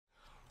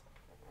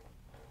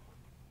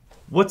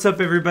What's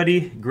up,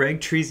 everybody?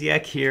 Greg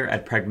Treziak here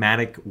at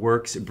Pragmatic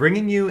Works,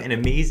 bringing you an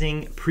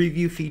amazing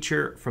preview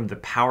feature from the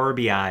Power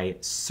BI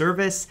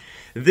service.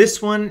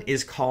 This one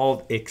is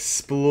called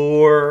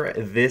Explore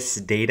This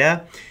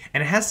Data,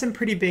 and it has some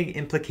pretty big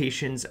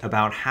implications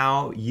about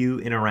how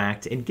you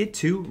interact and get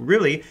to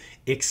really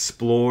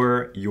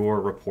explore your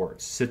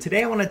reports. So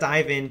today I want to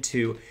dive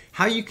into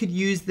how you could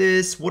use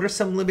this, what are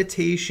some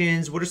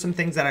limitations, what are some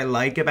things that I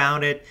like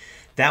about it.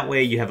 That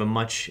way you have a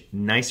much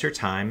nicer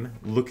time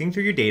looking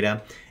through your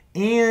data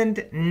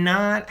and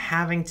not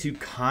having to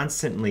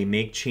constantly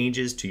make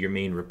changes to your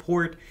main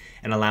report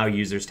and allow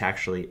users to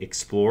actually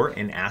explore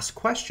and ask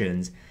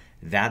questions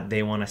that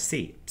they want to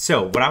see.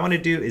 So what I want to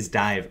do is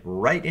dive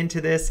right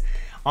into this.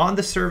 On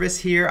the service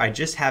here, I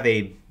just have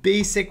a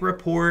basic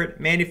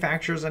report,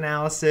 manufacturer's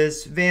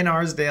analysis, Van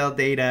Arsdale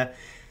data,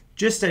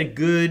 just a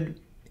good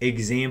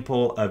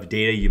example of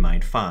data you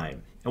might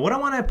find. And what I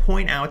want to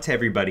point out to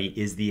everybody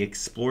is the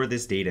Explore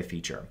This Data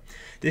feature.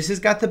 This has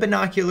got the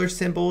binocular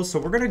symbols, so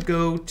we're going to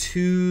go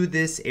to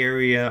this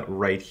area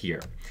right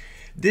here.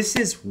 This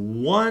is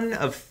one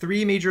of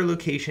three major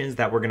locations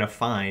that we're going to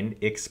find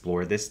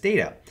Explore This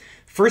Data.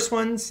 First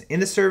one's in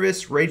the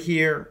service right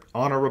here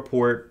on a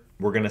report.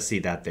 We're going to see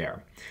that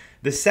there.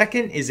 The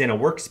second is in a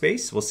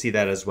workspace. We'll see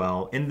that as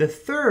well. And the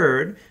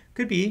third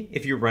could be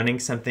if you're running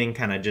something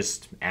kind of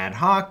just ad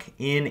hoc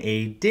in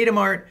a data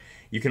mart.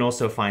 You can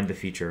also find the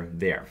feature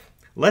there.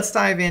 Let's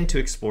dive in to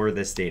explore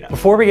this data.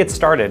 Before we get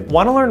started,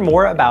 want to learn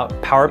more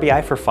about Power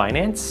BI for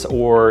Finance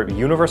or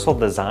Universal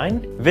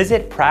Design?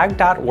 Visit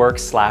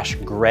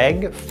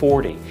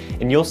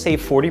prag.works/greg40 and you'll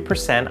save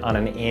 40% on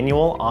an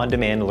annual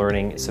on-demand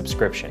learning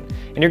subscription.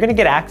 And you're going to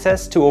get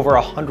access to over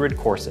 100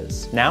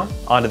 courses. Now,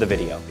 on to the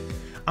video.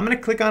 I'm going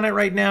to click on it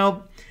right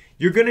now.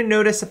 You're going to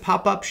notice a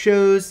pop-up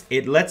shows.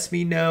 It lets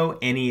me know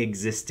any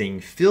existing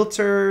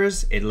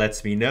filters. It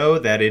lets me know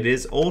that it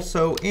is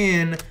also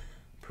in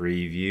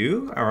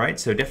preview. All right,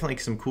 so definitely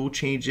some cool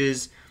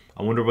changes.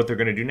 I wonder what they're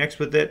going to do next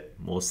with it.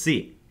 We'll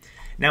see.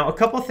 Now, a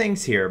couple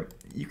things here.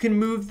 You can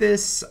move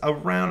this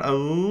around a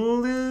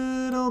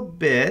little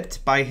bit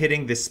by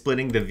hitting the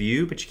splitting the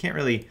view, but you can't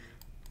really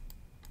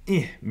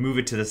move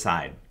it to the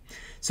side.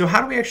 So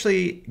how do we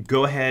actually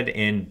go ahead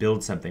and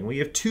build something? We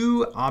have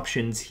two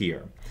options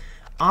here.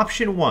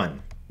 Option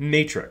one,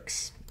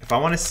 matrix. If I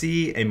want to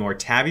see a more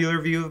tabular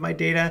view of my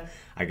data,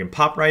 I can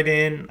pop right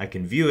in, I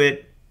can view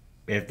it.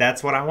 If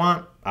that's what I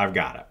want, I've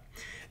got it.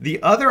 The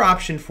other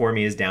option for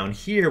me is down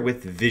here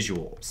with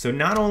visual. So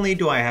not only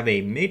do I have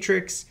a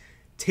matrix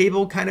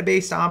table kind of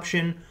based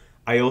option,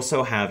 I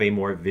also have a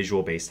more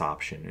visual based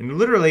option. And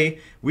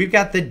literally, we've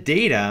got the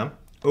data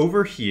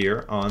over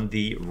here on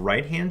the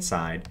right-hand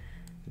side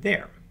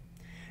there.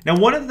 Now,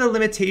 one of the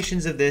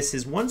limitations of this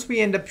is once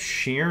we end up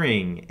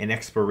sharing an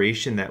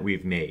exploration that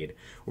we've made,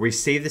 or we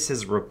save this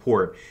as a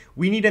report,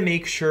 we need to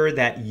make sure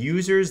that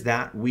users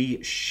that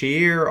we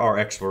share our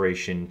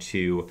exploration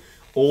to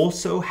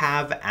also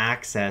have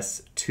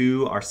access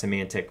to our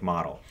semantic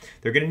model.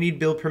 They're going to need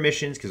build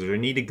permissions because they're going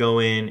to need to go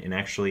in and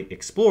actually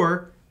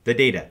explore the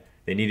data.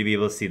 They need to be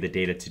able to see the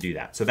data to do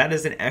that. So that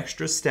is an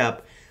extra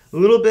step, a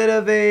little bit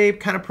of a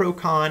kind of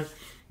pro-con,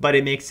 but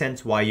it makes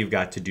sense why you've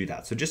got to do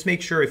that. So just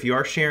make sure if you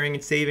are sharing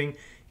and saving,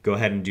 go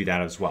ahead and do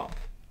that as well.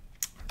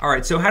 All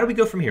right, so how do we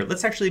go from here?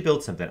 Let's actually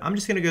build something. I'm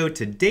just gonna go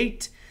to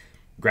date,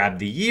 grab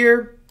the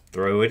year,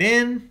 throw it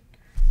in.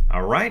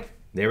 All right,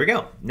 there we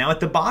go. Now at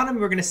the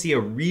bottom, we're gonna see a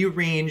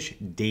rearrange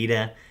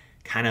data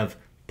kind of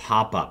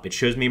pop up. It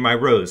shows me my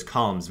rows,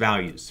 columns,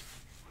 values.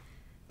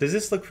 Does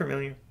this look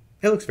familiar?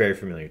 It looks very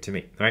familiar to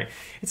me, right?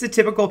 It's a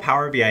typical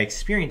Power BI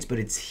experience, but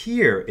it's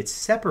here, it's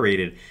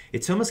separated.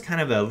 It's almost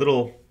kind of a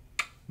little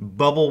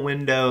bubble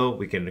window.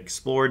 We can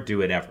explore, do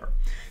whatever.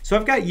 So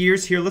I've got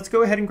years here. Let's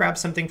go ahead and grab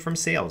something from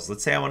sales.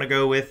 Let's say I want to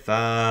go with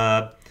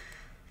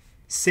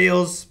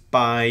sales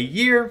by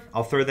year.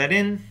 I'll throw that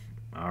in.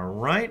 All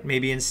right,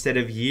 maybe instead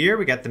of year,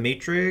 we got the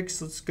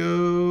matrix. Let's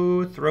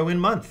go throw in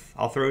month.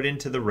 I'll throw it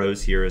into the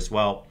rows here as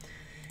well.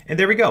 And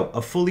there we go,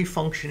 a fully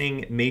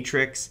functioning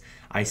matrix.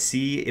 I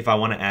see if I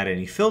want to add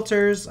any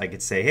filters, I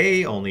could say,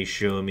 hey, only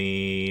show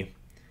me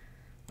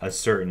a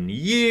certain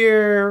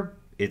year.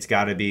 It's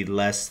got to be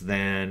less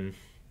than,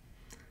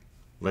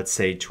 let's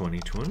say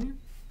 2020.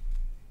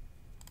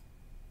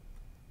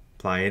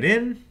 Apply it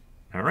in.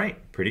 All right,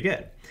 pretty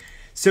good.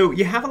 So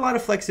you have a lot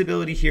of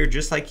flexibility here,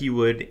 just like you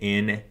would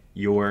in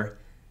your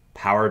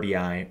Power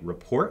BI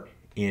report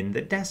in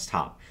the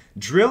desktop.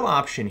 Drill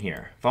option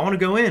here. If I want to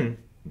go in,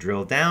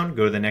 drill down,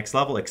 go to the next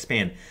level,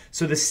 expand.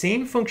 So the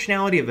same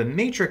functionality of a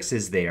matrix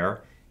is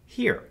there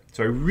here.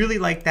 So I really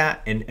like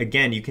that. And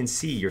again, you can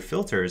see your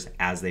filters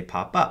as they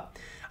pop up.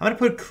 I'm going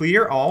to put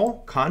clear all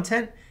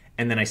content,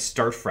 and then I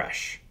start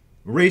fresh.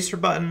 Eraser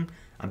button,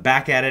 I'm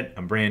back at it,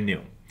 I'm brand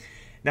new.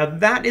 Now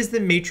that is the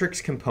matrix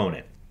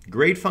component.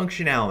 Great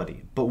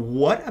functionality, but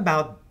what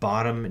about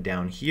bottom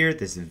down here,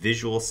 this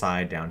visual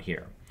side down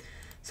here?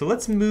 So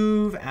let's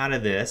move out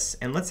of this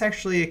and let's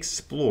actually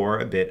explore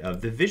a bit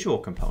of the visual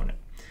component.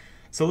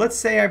 So let's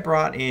say I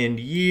brought in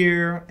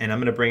year, and I'm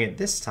going to bring it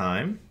this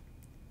time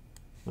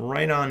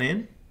right on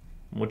in.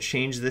 We'll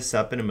change this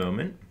up in a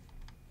moment.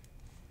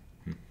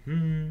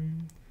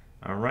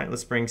 All right,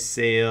 let's bring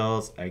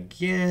sales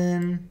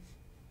again.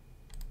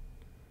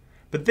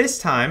 But this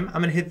time,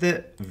 I'm going to hit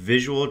the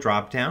visual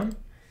dropdown,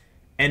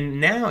 and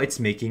now it's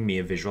making me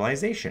a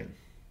visualization.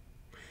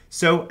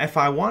 So if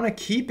I want to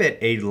keep it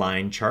a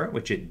line chart,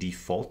 which it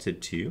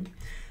defaulted to,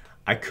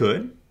 I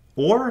could,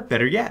 or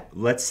better yet,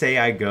 let's say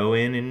I go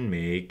in and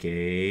make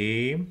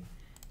a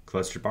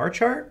cluster bar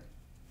chart.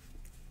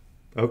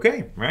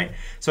 Okay, right?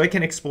 So I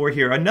can explore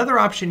here. Another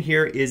option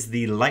here is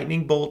the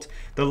lightning bolt.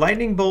 The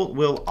lightning bolt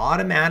will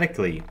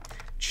automatically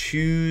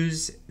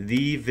choose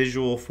the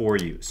visual for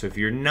you. So if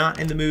you're not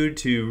in the mood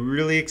to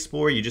really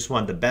explore, you just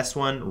want the best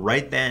one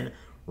right then,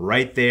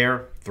 right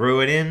there, throw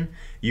it in,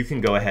 you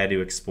can go ahead to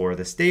explore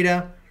this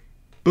data,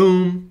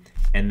 boom,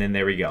 and then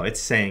there we go.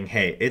 It's saying,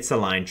 hey, it's a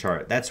line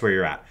chart. That's where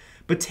you're at.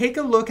 But take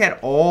a look at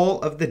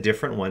all of the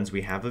different ones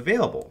we have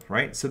available,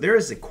 right? So there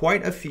is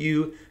quite a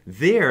few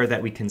there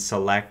that we can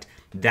select,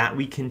 that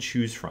we can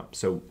choose from.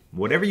 So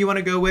whatever you want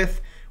to go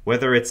with,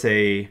 whether it's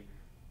a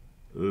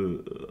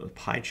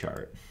pie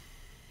chart,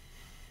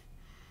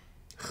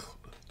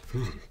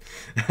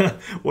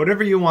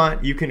 whatever you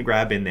want, you can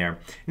grab in there.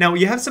 Now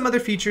you have some other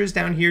features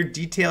down here,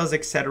 details,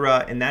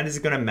 etc., and that is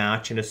going to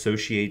match and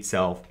associate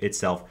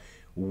itself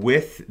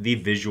with the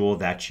visual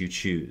that you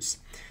choose.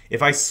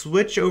 If I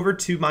switch over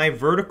to my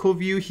vertical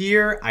view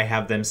here, I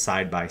have them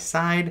side by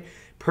side.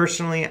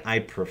 Personally, I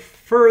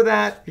prefer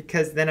that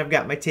because then I've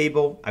got my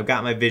table, I've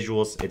got my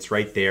visuals, it's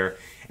right there,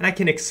 and I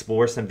can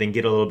explore something,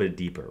 get a little bit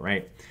deeper,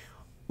 right?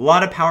 A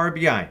lot of Power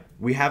BI.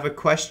 We have a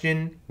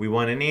question, we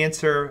want an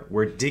answer,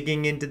 we're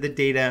digging into the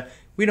data.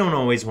 We don't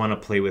always want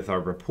to play with our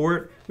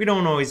report. We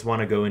don't always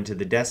want to go into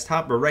the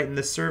desktop, but right in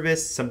the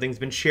service, something's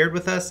been shared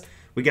with us.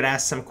 We get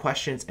asked some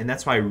questions, and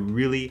that's why I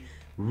really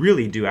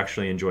do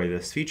actually enjoy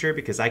this feature,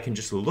 because I can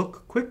just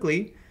look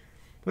quickly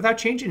without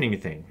changing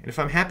anything. And if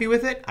I'm happy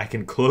with it, I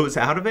can close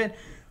out of it,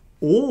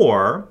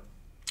 or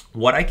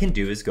what I can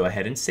do is go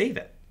ahead and save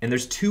it. And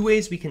there's two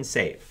ways we can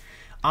save.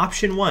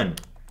 Option one,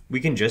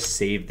 we can just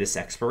save this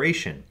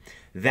expiration.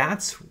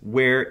 That's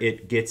where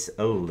it gets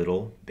a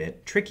little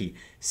bit tricky.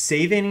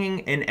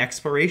 Saving an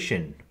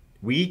expiration,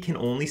 we can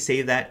only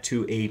save that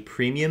to a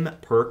premium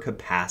per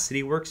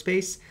capacity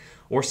workspace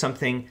or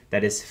something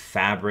that is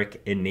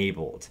Fabric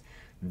enabled.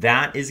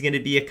 That is going to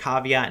be a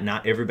caveat.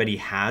 Not everybody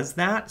has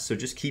that, so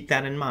just keep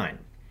that in mind.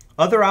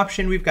 Other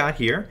option we've got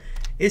here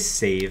is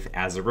save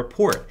as a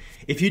report.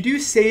 If you do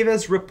save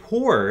as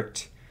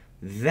report,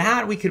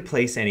 that we could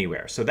place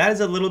anywhere. So that is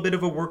a little bit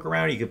of a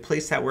workaround. You could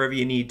place that wherever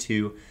you need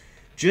to.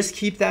 Just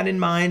keep that in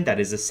mind. That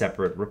is a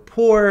separate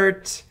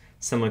report.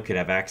 Someone could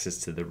have access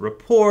to the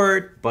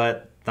report,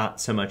 but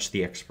not so much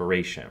the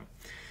expiration.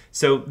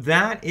 So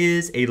that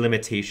is a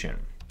limitation.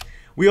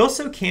 We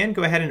also can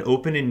go ahead and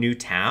open a new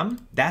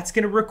tab. That's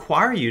going to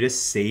require you to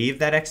save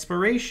that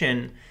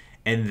expiration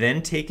and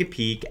then take a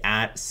peek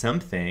at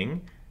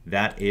something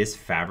that is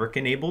Fabric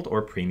enabled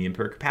or premium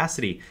per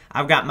capacity.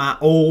 I've got my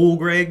old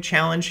Greg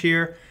challenge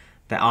here.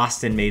 That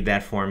Austin made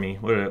that for me.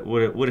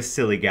 What a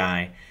silly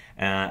guy.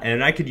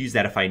 And I could use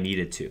that if I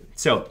needed to.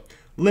 So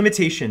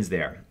limitations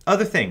there.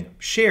 Other thing,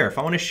 share. If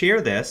I want to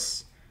share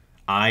this,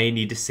 I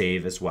need to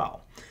save as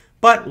well.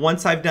 But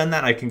once I've done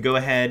that, I can go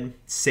ahead,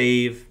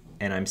 save,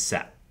 and I'm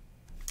set.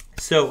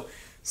 So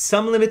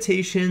some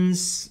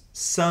limitations,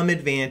 some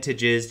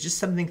advantages, just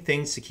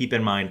things to keep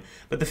in mind.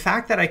 But the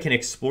fact that I can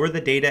explore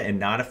the data and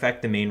not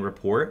affect the main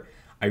report,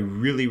 I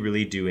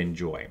really do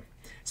enjoy.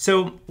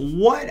 So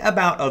what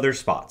about other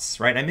spots,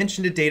 right? I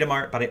mentioned a data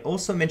mart, but I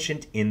also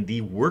mentioned in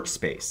the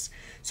workspace.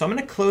 So I'm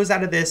going to close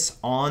out of this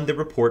on the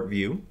report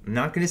view. I'm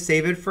not going to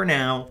save it for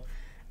now,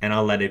 and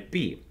I'll let it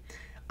be.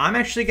 I'm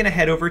actually going to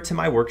head over to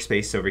my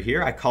workspace over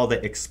here. I called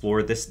it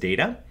Explore This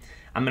Data.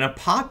 I'm going to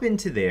pop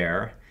into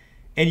there,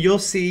 and you'll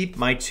see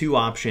my two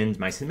options,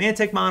 my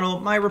semantic model,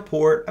 my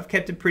report. I've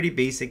kept it pretty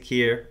basic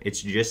here.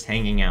 It's just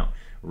hanging out,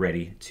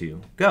 ready to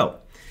go.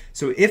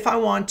 So if I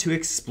want to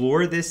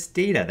explore this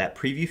data, that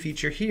preview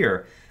feature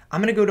here,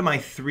 I'm going to go to my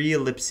 3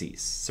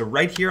 ellipses. So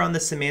right here on the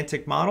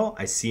semantic model,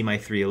 I see my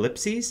 3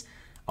 ellipses.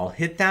 I'll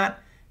hit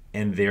that,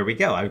 and there we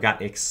go. I've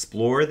got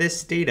Explore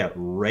This Data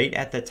right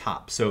at the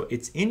top. So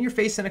it's in your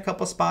face in a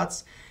couple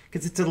spots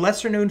because it's a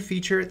lesser known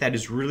feature that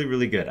is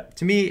really good.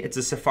 To me, it's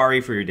a Safari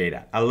for your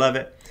data. I love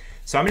it.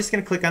 So I'm just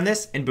going to click on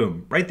this, and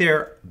boom, right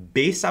there,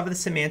 based off of the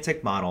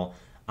semantic model,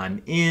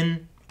 I'm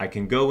in. I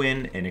can go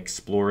in and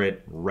explore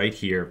it right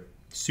here.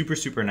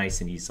 Super nice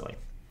and easily.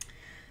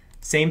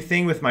 Same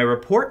thing with my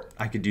report.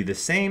 I could do the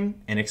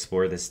same and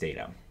explore this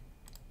data.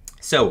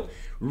 So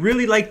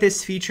really like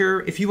this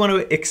feature. If you want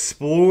to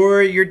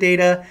explore your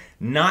data,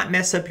 not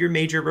mess up your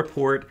major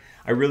report,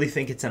 I really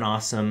think it's an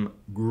awesome,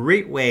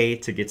 great way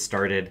to get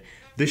started.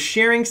 The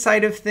sharing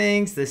side of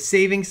things, the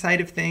saving side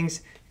of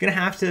things, you're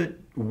gonna have to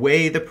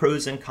weigh the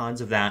pros and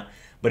cons of that.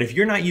 But if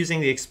you're not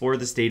using the Explore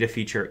This Data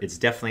feature, it's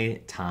definitely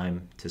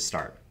time to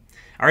start.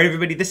 All right,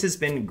 everybody, this has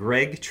been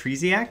Greg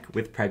Tresiak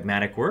with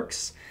Pragmatic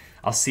Works.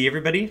 I'll see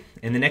everybody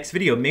in the next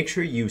video. Make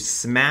sure you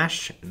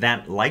smash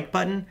that like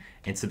button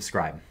and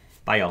subscribe.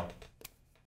 Bye, y'all.